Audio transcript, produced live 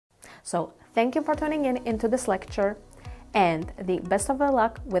So thank you for tuning in into this lecture, and the best of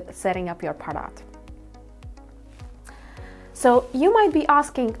luck with setting up your Pardot. So you might be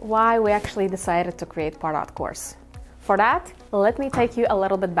asking why we actually decided to create Pardot course. For that, let me take you a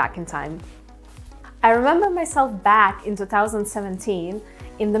little bit back in time. I remember myself back in 2017,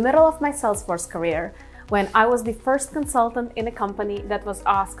 in the middle of my Salesforce career, when I was the first consultant in a company that was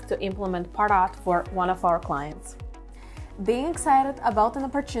asked to implement Pardot for one of our clients. Being excited about an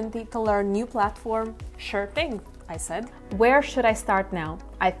opportunity to learn new platform, sure thing, I said. Where should I start now?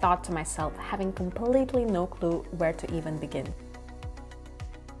 I thought to myself, having completely no clue where to even begin.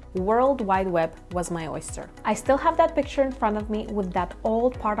 World Wide Web was my oyster. I still have that picture in front of me with that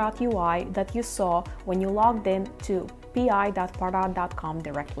old Pardot UI that you saw when you logged in to pi.pardot.com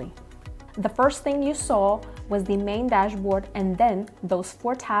directly. The first thing you saw was the main dashboard and then those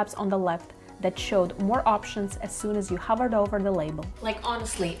 4 tabs on the left that showed more options as soon as you hovered over the label. Like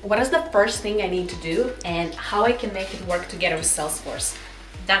honestly, what is the first thing I need to do and how I can make it work together with Salesforce?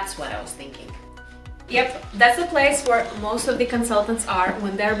 That's what I was thinking. Yep, that's the place where most of the consultants are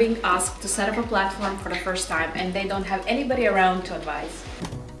when they're being asked to set up a platform for the first time and they don't have anybody around to advise.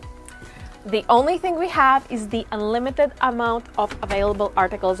 The only thing we have is the unlimited amount of available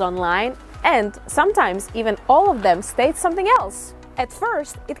articles online, and sometimes even all of them state something else. At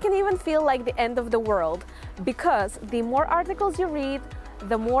first, it can even feel like the end of the world, because the more articles you read,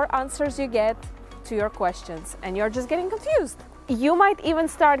 the more answers you get to your questions, and you're just getting confused. You might even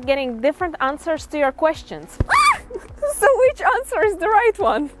start getting different answers to your questions. So which answer is the right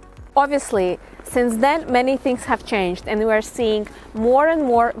one? Obviously, since then, many things have changed, and we are seeing more and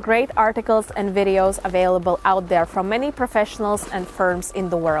more great articles and videos available out there from many professionals and firms in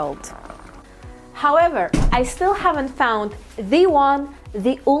the world. However, I still haven't found the one,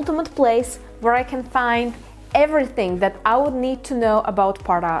 the ultimate place where I can find everything that I would need to know about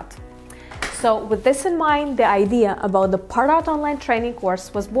Pardot. So with this in mind, the idea about the Pardot online training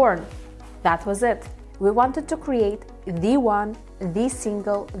course was born. That was it. We wanted to create the one, the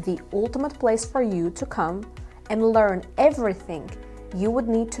single, the ultimate place for you to come and learn everything you would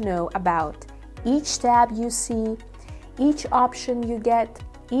need to know about each tab you see, each option you get,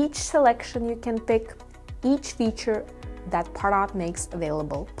 each selection you can pick, each feature that Pardot makes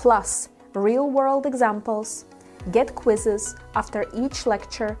available, plus real-world examples, get quizzes after each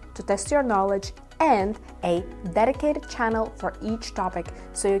lecture to test your knowledge, and a dedicated channel for each topic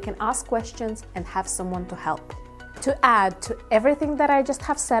so you can ask questions and have someone to help. To add to everything that I just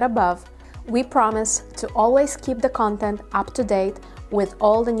have said above, we promise to always keep the content up to date with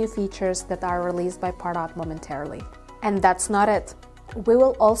all the new features that are released by Pardot momentarily. And that's not it. We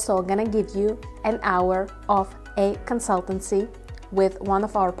will also gonna give you an hour of a consultancy with one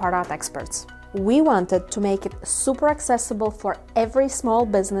of our Pardot experts. We wanted to make it super accessible for every small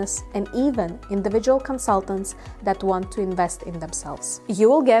business and even individual consultants that want to invest in themselves. You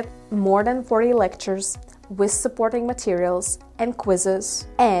will get more than 40 lectures with supporting materials and quizzes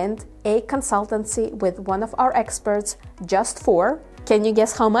and a consultancy with one of our experts just for, can you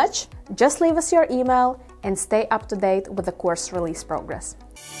guess how much? Just leave us your email and stay up to date with the course release progress.